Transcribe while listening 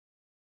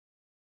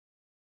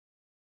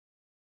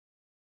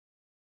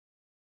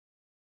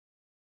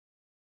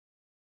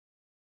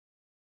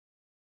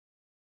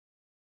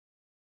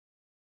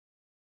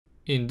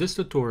In this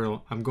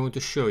tutorial, I'm going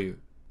to show you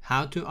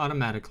how to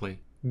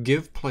automatically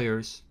give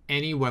players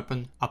any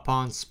weapon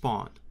upon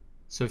spawn.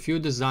 So if you're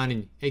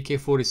designing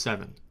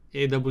AK-47,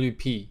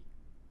 AWP,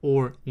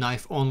 or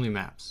knife-only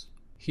maps,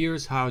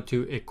 here's how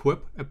to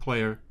equip a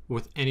player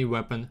with any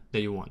weapon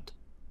that you want.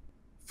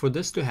 For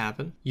this to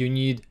happen, you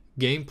need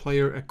Game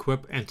Player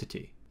Equip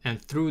entity, and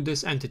through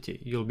this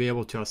entity, you'll be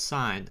able to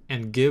assign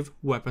and give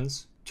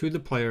weapons to the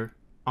player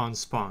on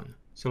spawn.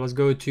 So let's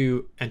go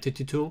to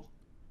Entity Tool.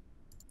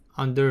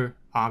 Under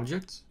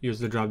Objects, use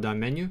the drop-down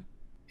menu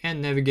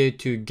and navigate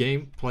to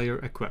Game Player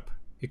Equip.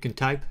 You can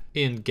type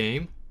in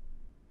Game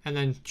and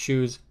then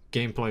choose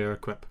Game Player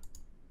Equip.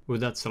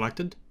 With that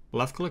selected,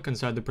 left-click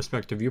inside the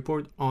perspective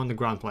viewport on the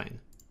ground plane.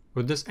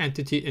 With this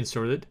entity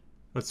inserted,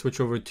 let's switch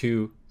over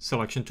to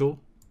Selection Tool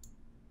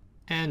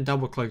and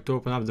double-click to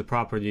open up the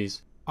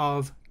properties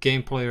of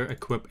Game Player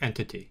Equip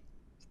entity.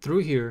 Through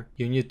here,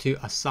 you need to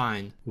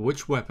assign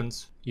which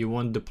weapons you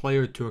want the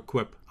player to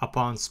equip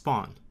upon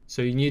spawn.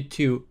 So you need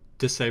to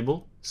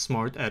disable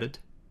Smart Edit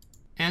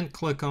and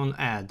click on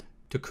Add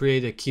to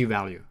create a key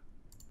value.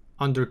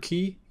 Under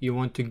Key, you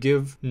want to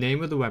give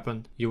name of the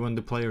weapon you want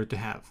the player to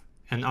have.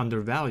 And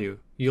under Value,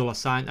 you'll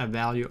assign a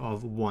value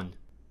of 1.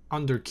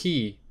 Under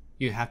Key,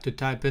 you have to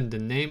type in the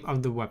name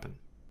of the weapon.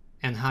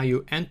 And how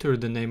you enter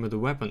the name of the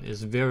weapon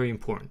is very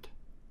important.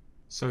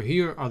 So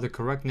here are the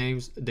correct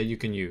names that you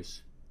can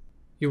use.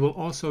 You will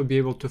also be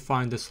able to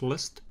find this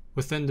list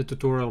within the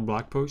tutorial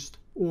blog post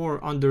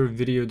or under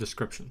video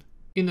description.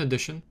 In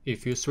addition,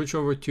 if you switch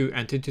over to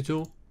Entity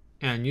Tool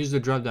and use the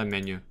drop-down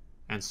menu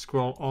and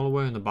scroll all the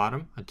way on the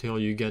bottom until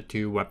you get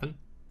to Weapon,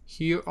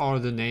 here are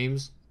the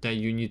names that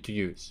you need to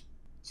use.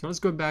 So let's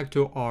go back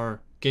to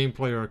our Game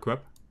Player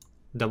Equip,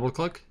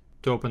 double-click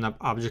to open up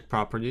Object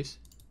Properties,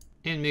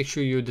 and make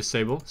sure you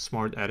disable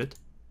Smart Edit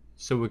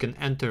so we can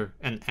enter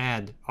and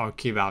add our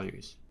key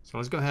values. So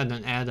let's go ahead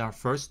and add our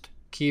first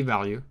key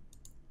value,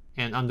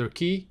 and under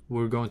Key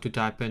we're going to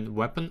type in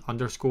weapon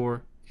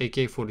underscore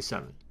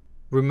AK-47.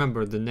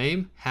 Remember, the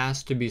name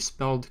has to be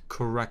spelled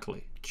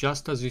correctly,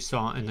 just as you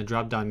saw in the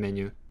drop-down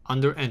menu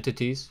under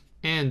Entities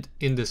and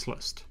in this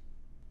list.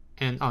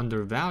 And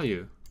under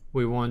Value,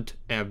 we want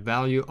a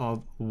value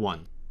of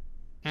 1.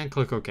 And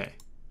click OK.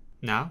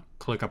 Now,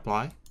 click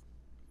Apply,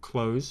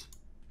 Close,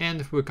 and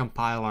if we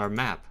compile our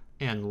map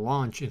and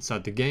launch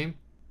inside the game,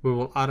 we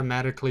will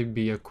automatically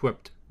be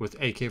equipped with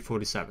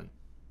AK-47.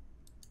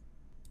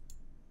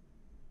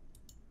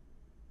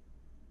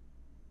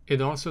 It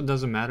also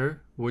doesn't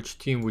matter which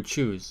team we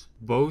choose,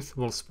 both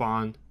will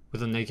spawn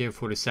with an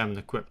AK-47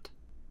 equipped.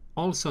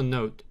 Also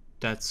note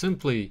that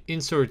simply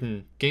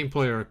inserting Game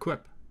Player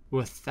Equip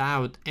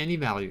without any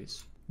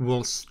values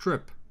will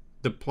strip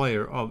the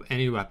player of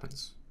any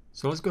weapons.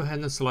 So let's go ahead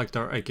and select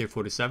our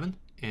AK-47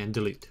 and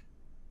delete.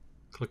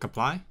 Click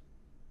Apply,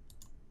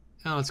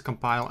 and let's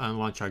compile and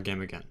launch our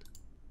game again.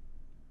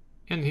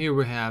 And here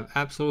we have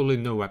absolutely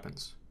no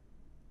weapons.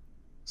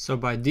 So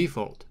by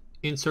default,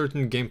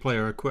 inserting Game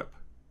Player Equip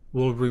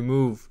will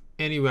remove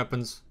any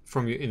weapons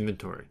from your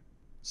inventory.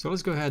 So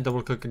let's go ahead,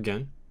 double click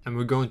again, and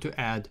we're going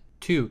to add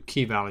 2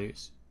 key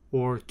values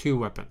or 2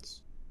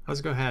 weapons.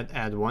 Let's go ahead,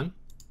 add 1.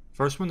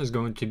 First one is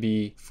going to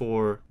be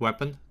for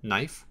weapon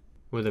knife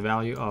with a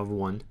value of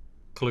 1.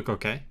 Click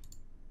OK.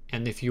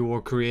 And if you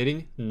were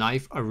creating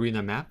knife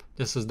arena map,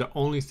 this is the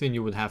only thing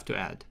you would have to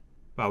add.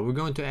 But we're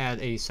going to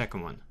add a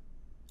second one.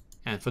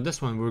 And for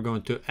this one, we're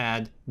going to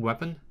add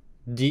weapon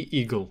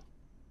D-Eagle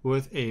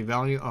with a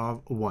value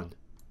of 1.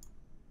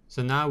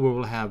 So now we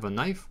will have a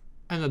knife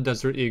and a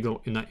Desert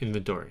Eagle in our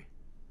inventory.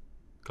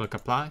 Click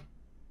Apply,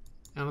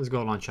 and let's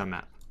go launch our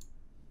map.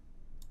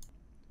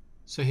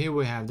 So here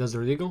we have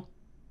Desert Eagle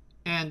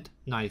and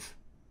knife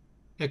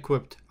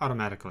equipped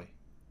automatically.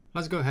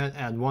 Let's go ahead and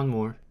add one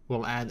more.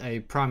 We'll add a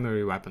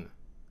primary weapon.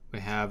 We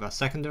have a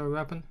secondary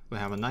weapon, we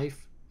have a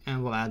knife,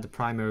 and we'll add the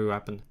primary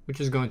weapon,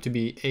 which is going to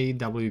be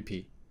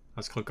AWP.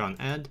 Let's click on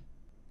Add.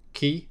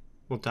 Key,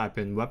 we'll type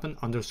in weapon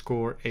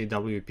underscore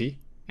AWP,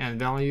 and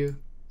value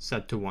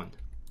set to 1.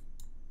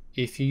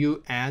 If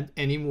you add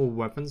any more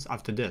weapons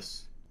after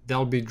this,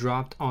 they'll be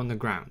dropped on the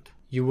ground.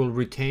 You will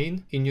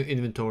retain in your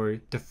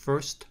inventory the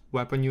first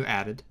weapon you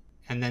added,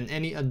 and then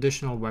any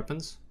additional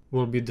weapons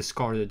will be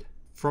discarded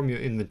from your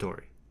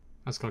inventory.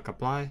 Let's click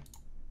Apply,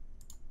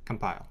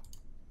 compile.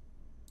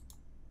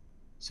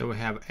 So we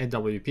have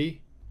AWP,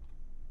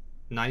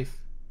 knife,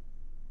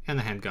 and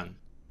a handgun.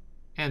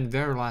 And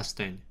very last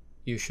thing,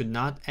 you should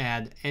not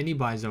add any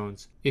buy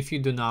zones if you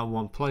do not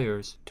want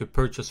players to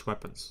purchase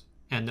weapons.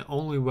 And the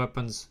only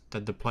weapons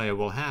that the player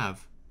will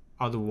have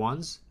are the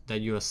ones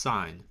that you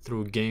assign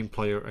through Game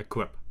Player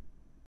Equip.